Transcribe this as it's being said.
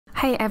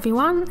Hey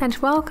everyone, and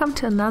welcome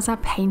to another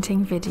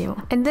painting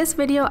video. In this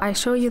video I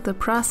show you the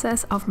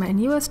process of my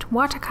newest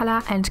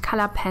watercolor and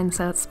color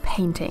pencils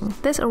painting.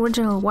 This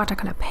original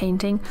watercolor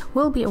painting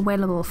will be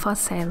available for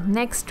sale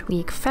next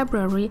week,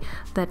 February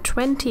the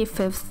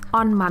 25th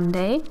on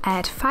Monday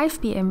at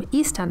 5 p.m.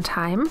 Eastern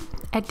Time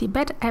at the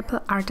Bad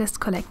Apple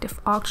Artist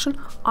Collective auction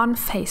on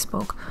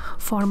Facebook.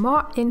 For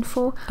more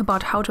info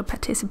about how to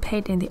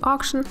participate in the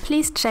auction,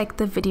 please check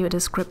the video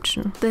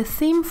description. The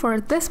theme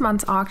for this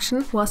month's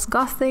auction was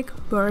Gothic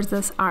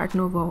versus Art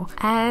Nouveau,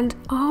 and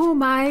oh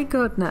my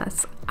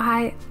goodness,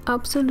 I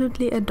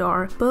absolutely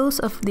adore both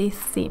of these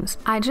themes.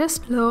 I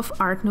just love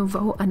Art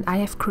Nouveau, and I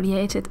have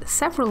created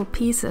several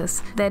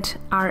pieces that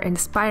are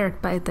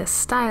inspired by this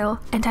style,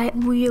 and I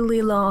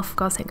really love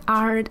Gothic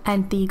art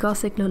and the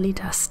Gothic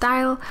Lolita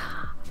style.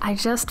 I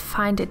just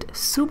find it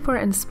super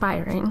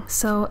inspiring,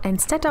 so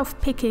instead of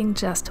picking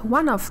just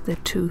one of the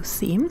two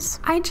themes,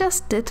 I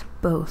just did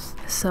both.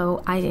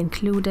 So I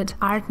included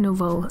Art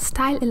Nouveau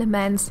style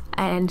elements,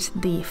 and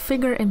the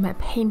figure in my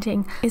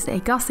painting is a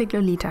Gothic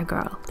Lolita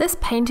girl. This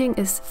painting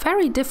is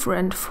very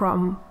different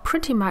from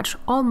pretty much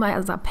all my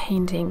other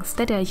paintings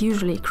that I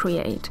usually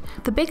create.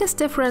 The biggest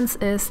difference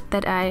is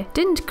that I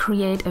didn't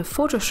create a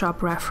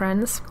Photoshop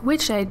reference,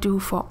 which I do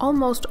for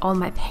almost all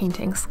my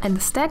paintings.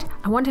 Instead,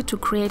 I wanted to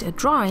create a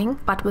drawing,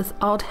 but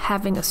without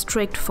having a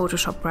strict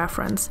Photoshop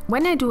reference.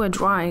 When I do a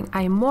drawing,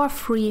 I'm more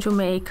free to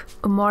make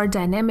a more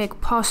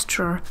dynamic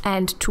posture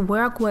and to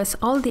work with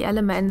all the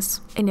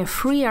elements in a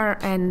freer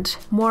and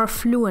more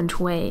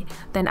fluent way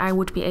than I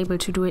would be able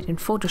to do it in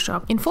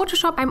Photoshop. In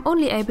Photoshop, I'm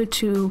only able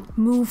to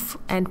move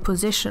and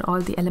position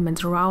all the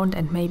elements around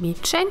and maybe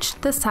change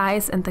the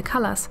size and the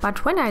colors.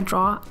 But when I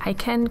draw, I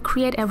can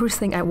create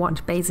everything I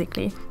want,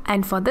 basically.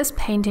 And for this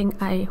painting,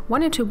 I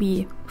wanted to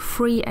be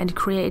free and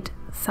create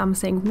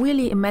something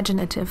really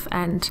imaginative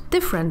and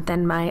different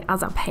than my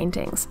other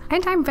paintings.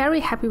 And I'm very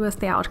happy with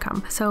the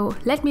outcome. So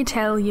let me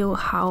tell you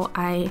how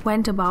I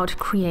went about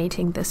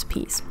creating this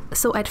piece.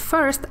 So at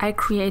first I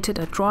created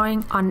a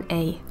drawing on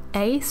a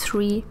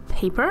A3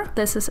 paper.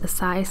 This is a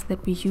size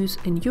that we use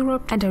in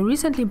Europe, and I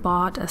recently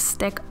bought a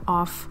stack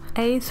of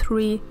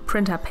A3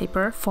 printer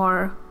paper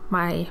for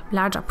my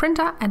larger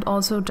printer, and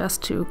also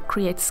just to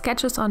create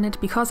sketches on it,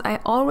 because I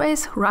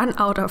always run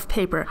out of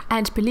paper.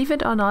 And believe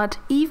it or not,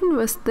 even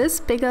with this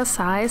bigger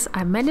size,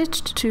 I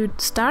managed to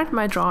start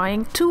my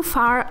drawing too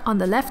far on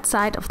the left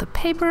side of the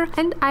paper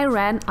and I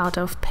ran out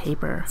of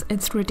paper.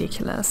 It's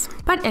ridiculous.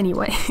 But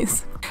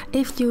anyways,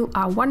 if you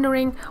are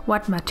wondering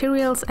what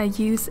materials I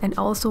use and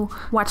also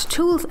what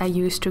tools I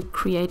use to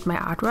create my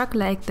artwork,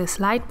 like this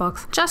light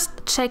box,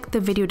 just check the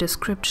video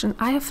description.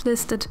 I have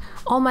listed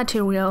all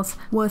materials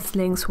with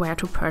links where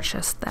to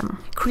purchase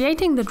them.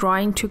 Creating the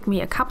drawing took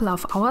me a couple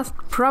of hours.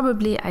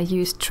 Probably I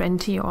used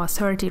 20 or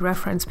 30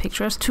 reference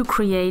pictures to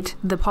create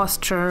the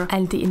posture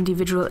and the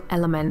individual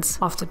elements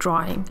of the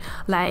drawing.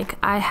 Like,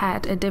 I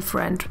had a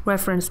different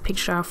reference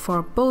picture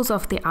for both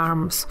of the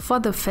arms, for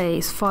the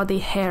face, for the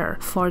hair,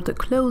 for the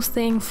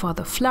clothing, for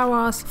the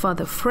flowers, for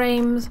the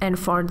frames, and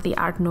for the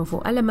Art Nouveau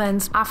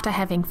elements. After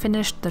having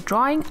finished the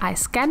drawing, I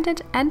scanned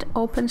it and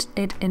opened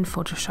it in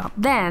Photoshop.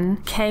 Then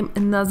came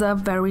another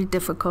very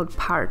difficult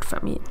part for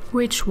me,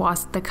 which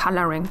was the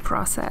coloring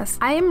process.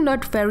 I am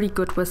not very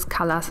good with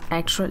colors,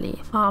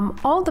 actually.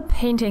 All the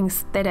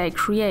paintings that I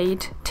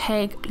create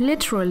take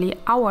literally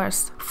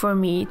hours for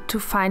me to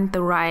find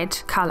the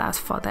right colors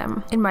for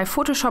them. In my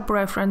Photoshop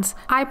reference,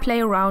 I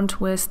play around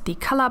with the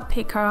color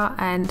picker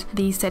and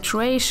the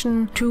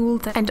saturation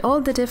tool and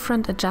all the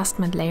different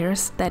adjustment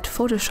layers that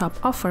Photoshop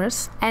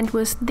offers. And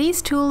with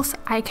these tools,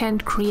 I can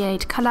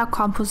create color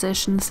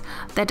compositions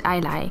that I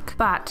like.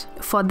 But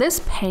for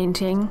this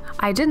painting,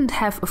 I didn't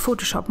have a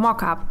Photoshop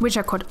mockup, which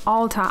I could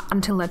alter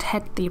until it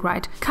had the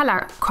right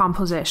color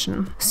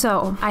composition.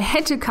 So I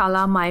had to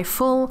color my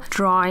full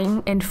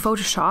drawing in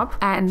Photoshop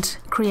and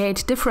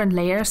create different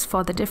layers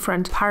for the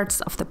different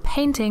parts of the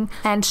painting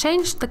and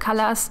change the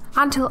colors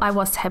until I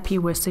was happy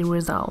with the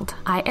result.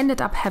 I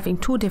ended up having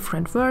two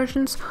different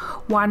versions,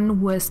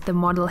 one with the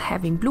model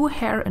having blue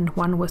hair and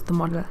one with the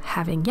model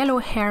having yellow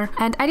hair.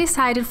 And I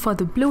decided for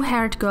the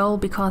blue-haired girl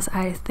because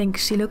I think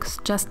she looks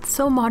just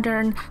so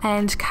modern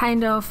and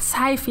kind of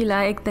sci-fi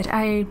like that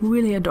I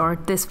really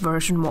adored this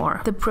version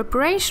more. The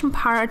preparation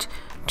part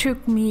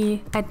took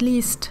me at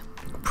least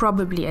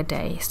probably a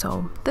day,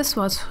 so this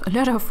was a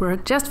lot of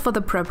work just for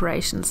the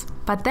preparations.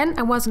 But then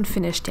I wasn't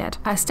finished yet.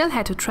 I still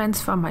had to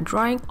transfer my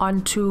drawing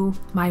onto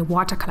my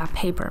watercolor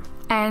paper.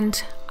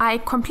 And I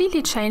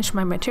completely changed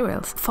my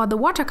materials. For the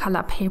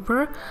watercolor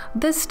paper,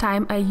 this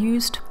time I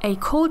used a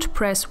cold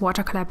press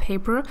watercolor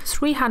paper,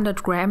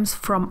 300 grams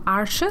from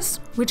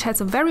Arches, which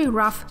has a very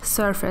rough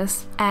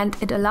surface and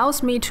it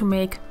allows me to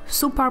make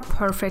super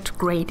perfect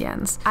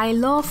gradients. I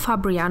love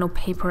Fabriano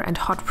paper and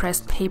hot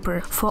pressed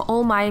paper for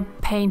all my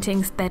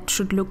paintings that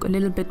should look a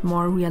little bit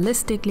more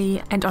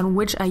realistically and on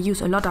which I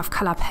use a lot of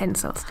color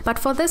pencils. But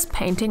for this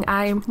painting,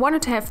 I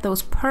wanted to have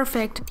those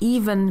perfect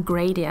even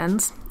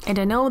gradients And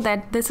I know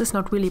that this is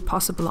not really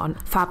possible on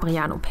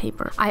Fabriano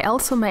paper. I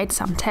also made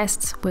some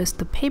tests with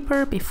the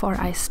paper before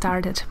I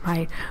started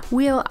my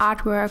real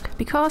artwork,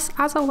 because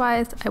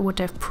otherwise I would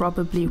have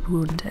probably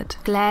ruined it.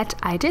 Glad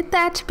I did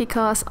that,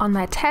 because on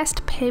my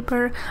test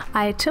paper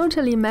I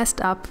totally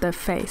messed up the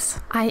face.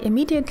 I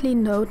immediately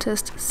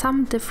noticed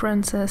some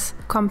differences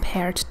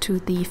compared to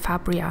the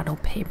Fabriano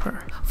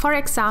paper. For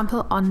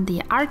example, on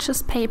the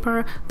Arches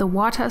paper the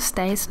water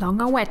stays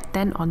longer wet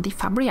than on the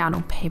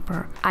Fabriano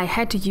paper. I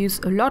had to use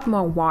a lot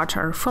more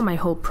water for my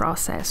whole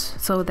process,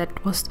 so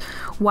that was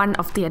one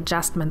of the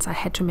adjustments I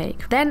had to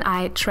make. Then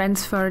I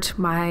transferred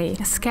my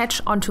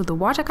sketch onto the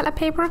watercolor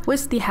paper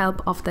with the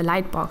help of the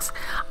lightbox.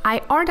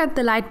 I ordered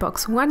the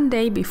lightbox one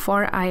day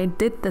before I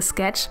did the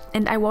sketch,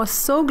 and I was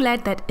so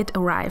glad that it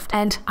arrived.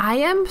 And I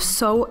am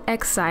so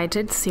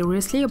excited,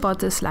 seriously, about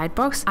this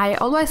lightbox. I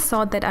always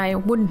thought that I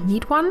wouldn't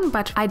need one,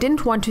 but I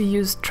didn't want to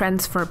use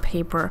transfer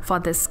paper for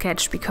this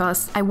sketch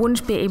because I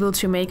wouldn't be able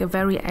to make a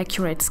very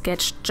accurate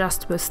sketch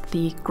just with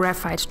the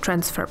graphite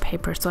transfer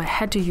paper, so I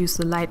had to use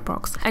the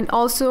lightbox. And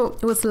also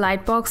with the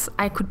lightbox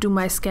I could do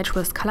my sketch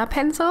with color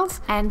pencils,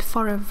 and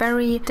for a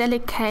very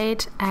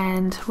delicate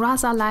and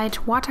rather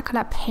light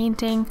watercolor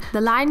painting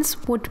the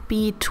lines would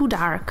be too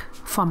dark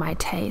for my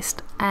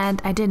taste,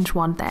 and I didn't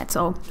want that,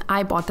 so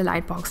I bought the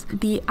lightbox.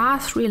 The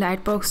R3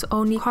 lightbox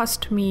only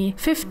cost me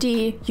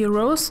 50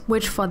 euros,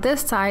 which for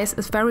this size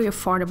is very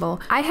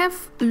affordable. I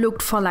have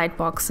looked for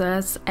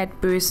lightboxes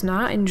at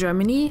Brückner in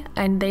Germany,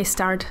 and they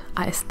start,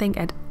 I think,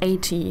 at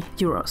 80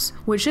 euros,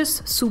 which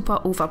is super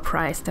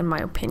overpriced in my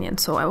opinion,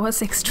 so I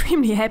was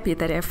extremely happy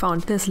that I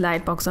found this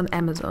lightbox on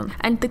Amazon.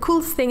 And the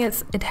cool thing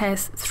is it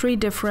has 3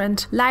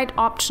 different light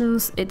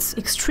options. It's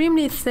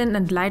extremely thin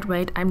and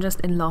lightweight. I'm just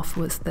in love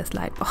with this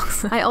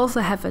lightbox. I also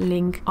have a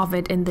link of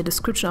it in the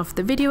description of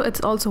the video.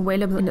 It's also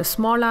available in a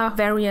smaller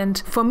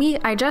variant. For me,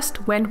 I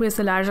just went with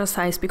the larger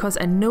size because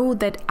I know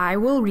that I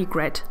will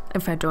regret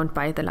if I don't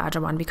buy the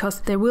larger one,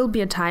 because there will be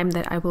a time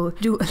that I will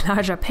do a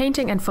larger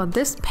painting, and for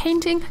this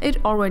painting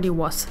it already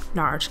was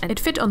large and it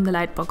fit on the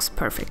lightbox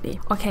perfectly.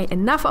 Okay,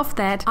 enough of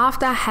that.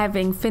 After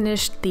having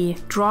finished the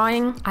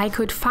drawing, I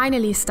could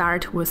finally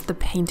start with the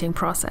painting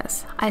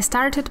process. I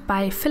started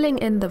by filling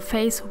in the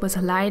face with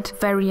a light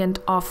variant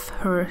of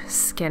her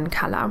skin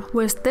color.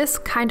 With this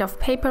kind of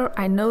paper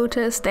I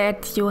noticed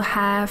that you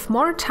have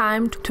more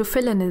time to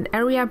fill in an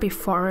area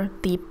before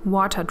the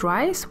water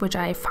dries, which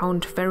I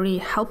found very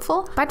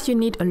helpful, but you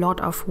need a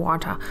lot of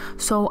water.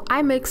 So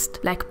I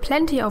mixed like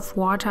plenty of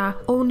water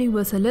only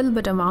with a little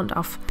bit amount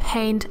of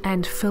paint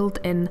and filled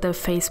in the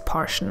face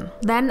portion.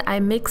 Then I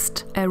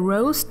mixed a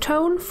rose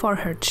tone for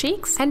her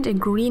cheeks and a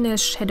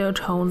greenish shadow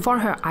tone for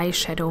her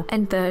eyeshadow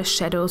and the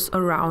shadows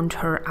around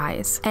her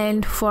eyes.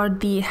 And for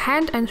the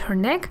hand and her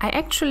neck I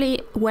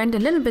actually went a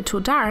little bit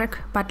too dark,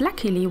 but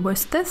luckily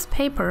with this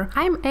paper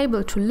I'm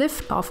able to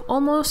lift off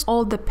almost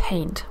all the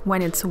paint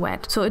when it's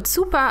wet. So it's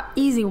super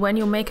easy when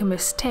you make a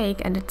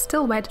mistake and it's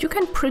still wet, you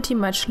can pretty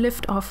much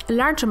lift off a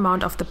large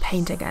amount of the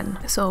paint again.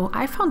 So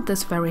I found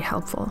this very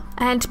helpful.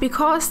 And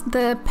because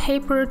the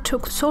paper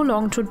took so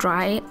long to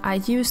dry, I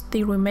used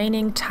the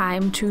remaining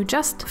time to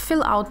just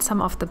fill out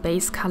some of the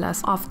base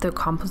colors of the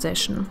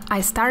composition.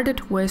 I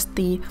started with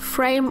the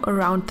frame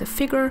around the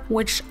figure,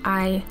 which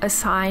I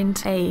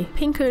assigned a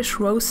pinkish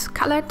rose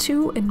color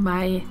to in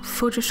my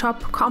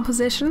Photoshop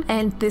composition,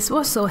 and this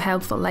was so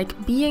helpful.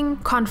 Like, being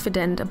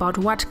confident about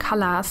what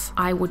colors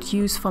I would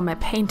use for my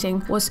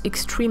painting was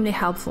extremely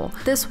helpful.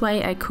 This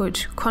way I could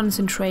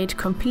concentrate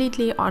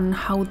completely on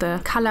how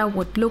the color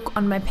would look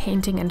on my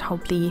painting and how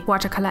the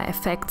watercolor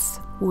effects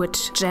would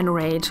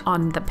generate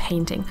on the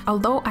painting.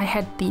 Although I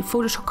had the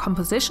Photoshop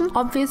composition,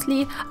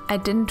 obviously I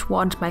didn't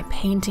want my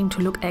painting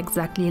to look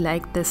exactly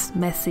like this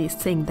messy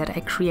thing that I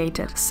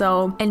created.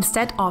 So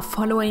instead of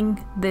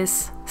following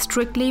this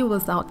strictly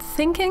without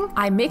thinking,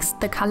 I mixed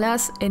the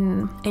colors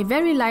in a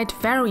very light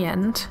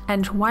variant,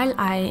 and while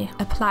I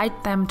applied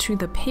them to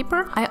the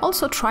paper, I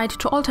also tried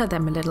to alter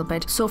them a little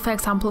bit. So for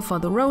example, for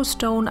the rose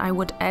tone, I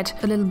would add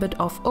a little bit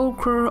of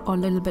ochre or a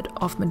little bit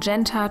of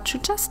magenta to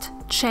just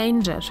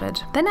change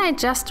it. Then I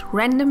just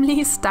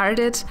randomly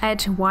started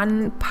at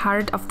one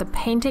part of the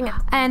painting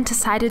and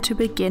decided to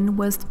begin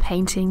with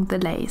painting the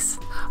lace.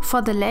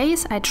 For the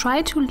lace, I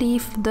tried to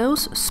leave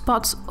those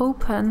spots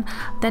open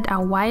that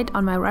are white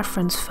on my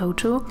reference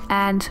photo,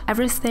 and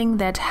everything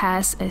that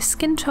has a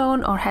skin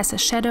tone or has a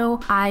shadow,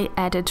 I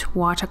added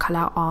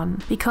watercolor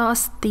on.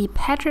 Because the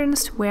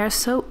patterns were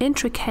so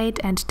intricate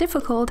and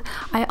difficult,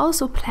 I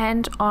also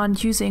planned on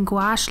using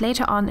gouache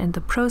later on in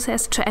the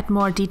process to add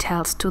more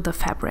details to the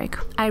fabric.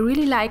 I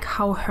really like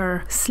how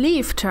her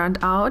sleeve turned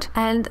out,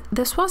 and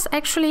this was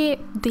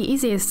actually the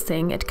easiest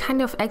thing. It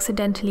kind of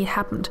accidentally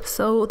happened.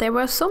 So there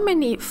were so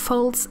many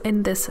folds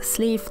in this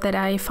sleeve that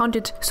I found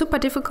it super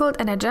difficult,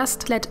 and I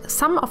just let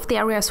some of the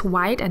areas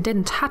white and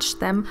didn't touch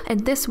them,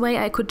 and this way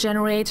I could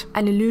generate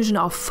an illusion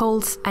of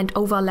folds and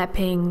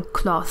overlapping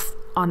cloth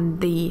on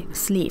the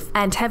sleeve.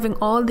 And having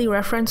all the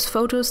reference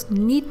photos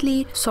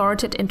neatly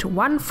sorted into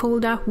one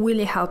folder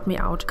really helped me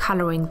out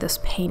coloring this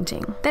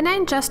painting. Then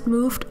I just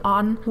moved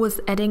on with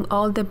adding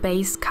all the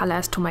base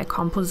colors to my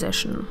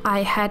composition.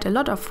 I had a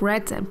lot of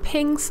reds and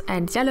pinks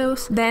and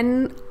yellows.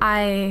 Then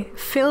I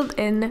filled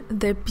in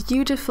the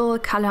beautiful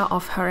color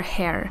of her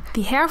hair.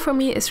 The hair for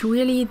me is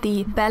really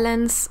the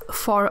balance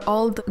for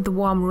all the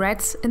warm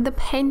reds in the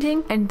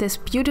painting, and this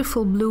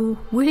beautiful blue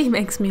really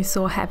makes me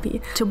so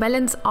happy. To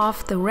balance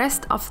off the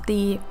rest of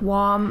the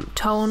warm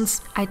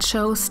tones, I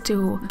chose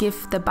to give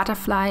the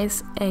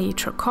butterflies a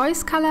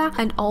turquoise color,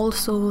 and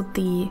also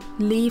the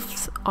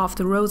leaves of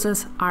the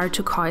roses are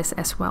turquoise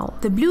as well.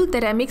 The blue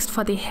that I mixed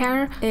for the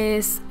hair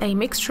is a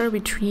mixture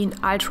between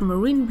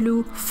ultramarine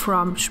blue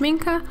from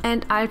Schminke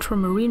and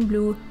ultramarine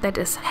blue that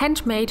is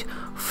handmade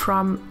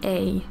from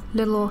a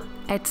little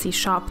Etsy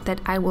shop that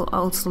I will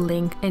also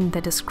link in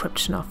the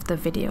description of the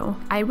video.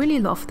 I really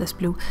love this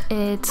blue.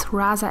 It's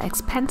rather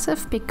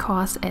expensive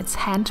because it's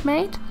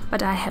handmade,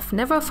 but I have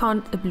never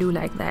found a blue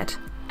like that,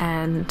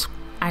 and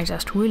I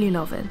just really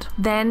love it.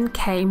 Then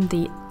came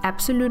the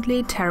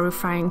absolutely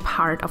terrifying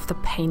part of the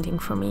painting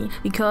for me,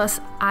 because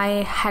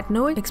I had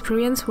no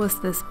experience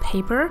with this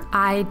paper.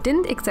 I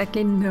didn't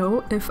exactly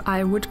know if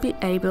I would be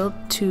able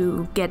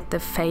to get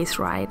the face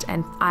right,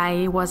 and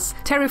I was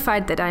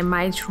terrified that I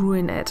might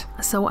ruin it.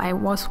 So I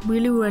was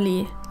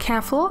really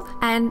careful,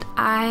 and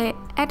I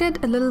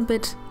added a little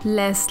bit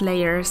less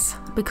layers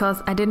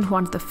because I didn't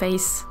want the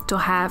face to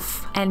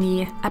have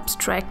any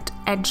abstract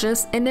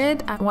edges in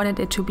it. I wanted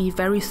it to be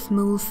very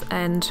smooth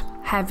and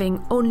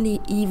having only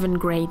even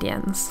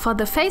gradients. For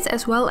the face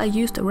as well, I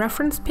used a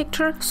reference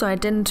picture, so I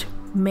didn't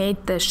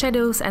made the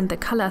shadows and the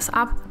colors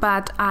up,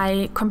 but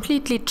I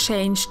completely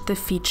changed the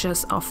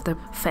features of the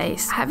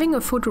face. Having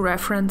a photo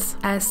reference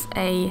as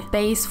a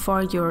base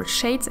for your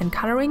shades and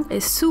coloring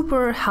is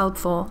super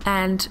helpful,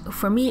 and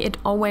for me it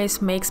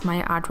always makes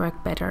my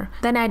artwork better.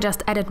 Then I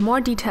just added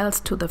more details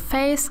to the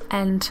face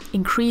and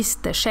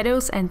increased the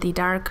shadows and the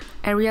dark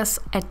areas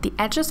at the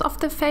edges of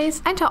the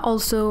face, and I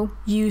also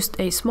used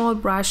a small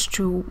brush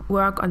to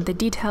work on the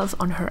details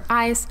on her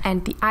eyes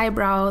and the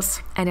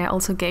eyebrows, and I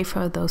also gave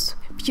her those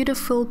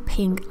beautiful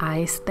pink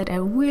eyes that I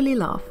really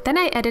love. Then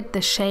I added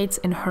the shades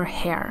in her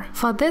hair.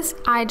 For this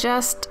I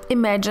just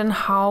imagined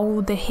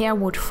how the hair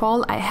would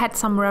fall. I had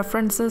some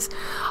references,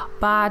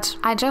 but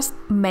I just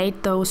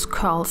made those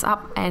curls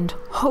up and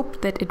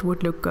hoped that it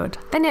would look good.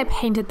 Then I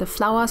painted the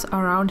flowers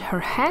around her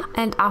head,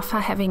 and after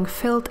having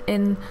filled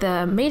in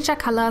the major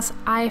colors,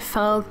 I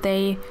felt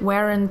they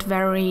weren't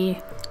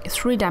very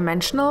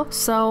three-dimensional,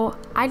 so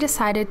I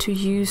decided to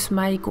use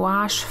my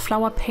gouache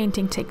flower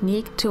painting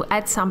technique to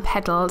add some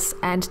petals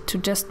and to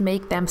just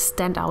make them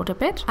stand out a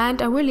bit,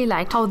 and I really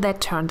liked how that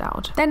turned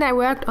out. Then I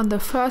worked on the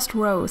first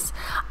rose,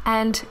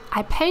 and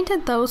I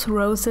painted those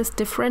roses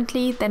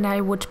differently than I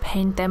would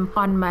paint them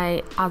on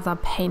my other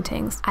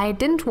paintings. I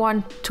didn't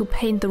want to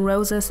paint the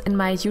roses in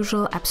my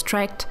usual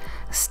abstract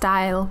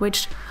style,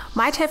 which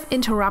might have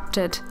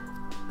interrupted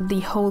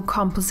the whole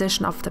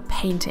composition of the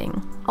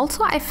painting.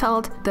 Also, I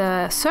felt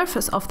the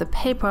surface of the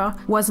paper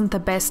wasn't the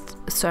best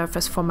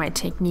surface for my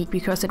technique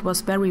because it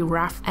was very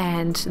rough,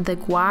 and the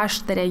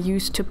gouache that I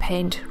used to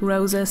paint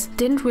roses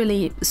didn't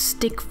really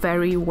stick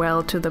very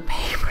well to the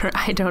paper.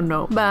 I don't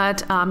know.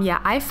 But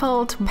yeah, I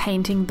felt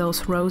painting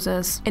those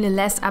roses in a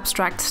less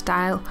abstract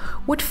style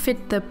would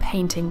fit the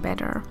painting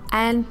better.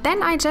 And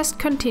then I just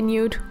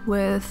continued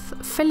with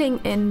filling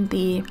in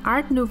the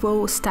Art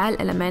Nouveau style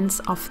elements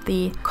of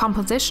the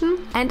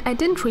composition, and I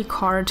didn't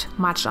record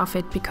much of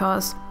it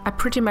because I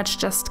pretty much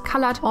just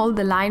colored all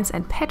the lines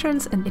and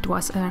patterns, and it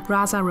was a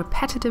rather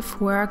repetitive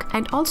work,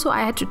 and also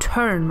I had to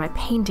turn my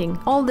painting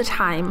all the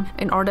time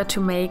in order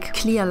to make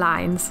clear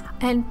lines,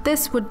 and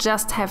this would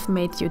just have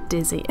made you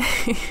dizzy.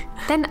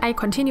 Then I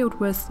continued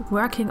with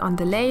working on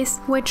the lace,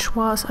 which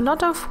was a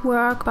lot of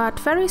work but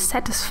very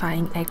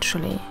satisfying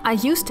actually. I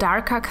used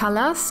darker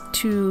colors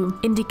to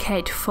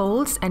indicate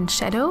folds and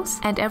shadows,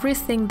 and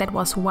everything that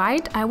was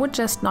white I would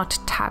just not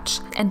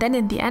touch, and then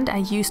in the end I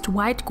used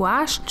white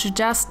gouache to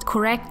just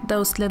correct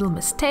those little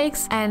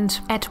mistakes and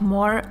add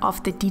more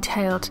of the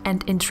detailed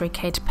and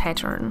intricate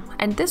pattern.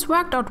 And this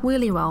worked out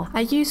really well.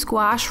 I used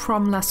gouache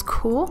from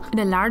Lascaux in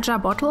a larger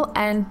bottle,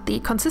 and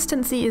the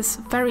consistency is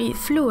very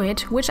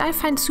fluid, which I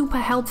find super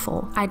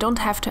helpful. I don't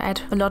have to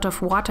add a lot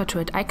of water to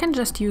it. I can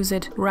just use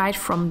it right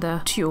from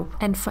the tube.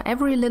 And for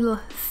every little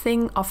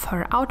thing of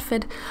her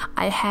outfit,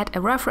 I had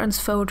a reference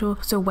photo.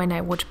 So when I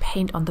would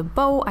paint on the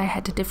bow, I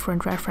had a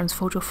different reference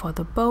photo for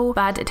the bow,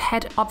 but it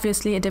had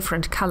obviously a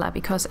different color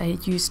because I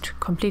used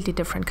completely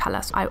different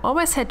colors. I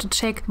always had to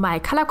check my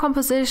color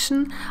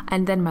composition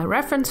and then my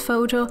reference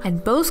photo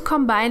and both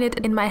combine it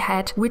in my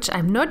head, which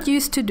I'm not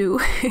used to do.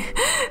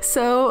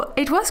 So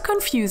it was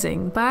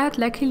confusing, but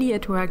luckily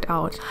it worked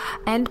out.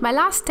 And my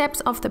last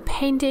steps of the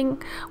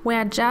painting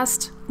were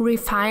just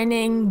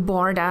refining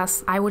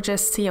borders. I would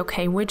just see,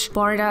 okay, which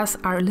borders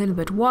are a little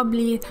bit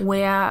wobbly,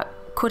 where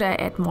could I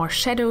add more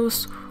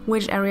shadows,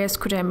 which areas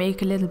could I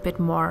make a little bit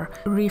more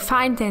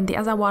refined than the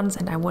other ones,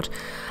 and I would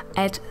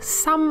add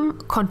some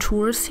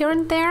contours here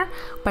and there.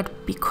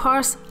 But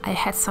because I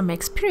had some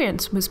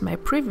experience with my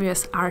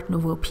previous Art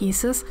Nouveau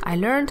pieces, I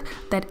learned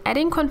that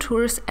adding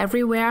contours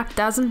everywhere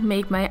doesn't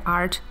make my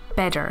art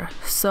better,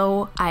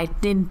 so I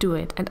didn't do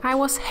it, and I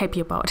was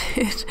happy about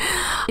it.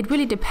 It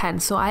really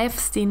depends. So I have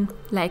seen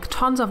like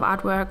tons of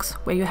artworks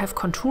where you have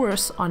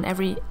contours on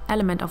every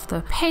element of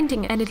the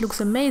painting and it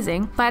looks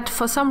amazing, but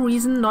for some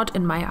reason not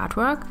in my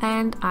artwork,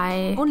 and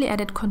I only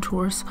added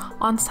contours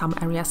on some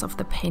areas of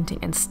the painting.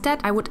 Instead,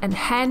 I would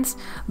enhance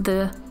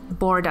the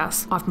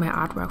borders of my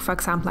artwork. For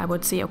example, I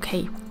would say,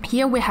 okay,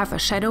 here we have a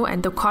shadow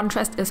and the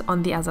contrast is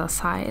on the other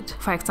side.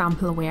 For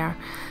example, where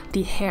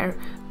the hair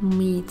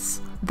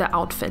meets the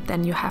outfit,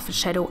 then you have a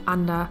shadow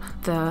under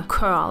the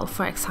curl,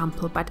 for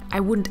example, but I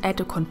wouldn't add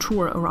a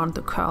contour around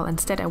the curl.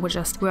 Instead, I would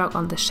just work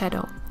on the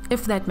shadow.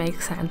 If that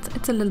makes sense.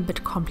 It's a little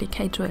bit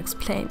complicated to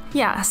explain.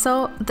 Yeah,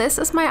 so this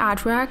is my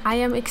artwork. I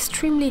am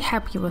extremely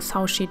happy with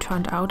how she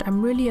turned out.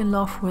 I'm really in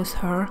love with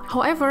her.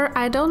 However,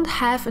 I don't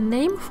have a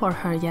name for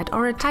her yet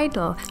or a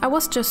title. I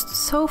was just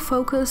so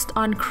focused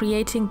on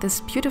creating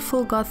this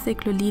beautiful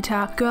Gothic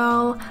Lolita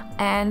girl,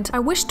 and I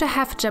wish to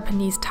have a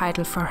Japanese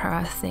title for her,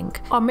 I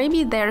think. Or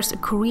maybe there's a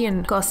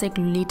Korean Gothic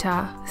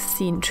Lolita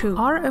scene too.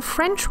 Or a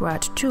French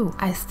word too.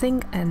 I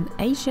think an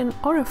Asian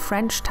or a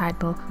French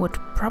title would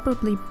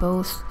probably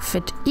both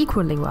fit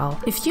equally well.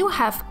 If you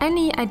have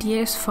any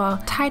ideas for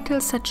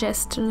title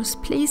suggestions,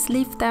 please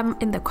leave them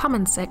in the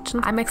comment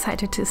section. I'm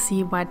excited to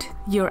see what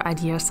your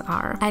ideas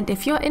are. And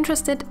if you're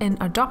interested in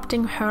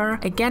adopting her,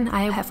 again,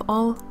 I have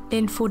all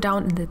info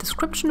down in the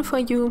description for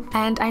you.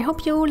 And I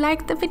hope you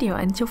liked the video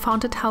and you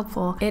found it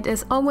helpful. It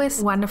is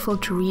always wonderful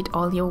to read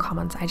all your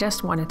comments. I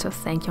just wanted to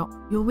thank you.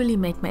 You really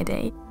make my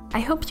day. I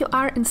hope you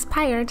are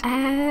inspired,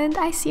 and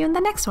I see you in the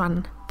next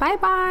one. Bye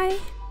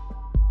bye!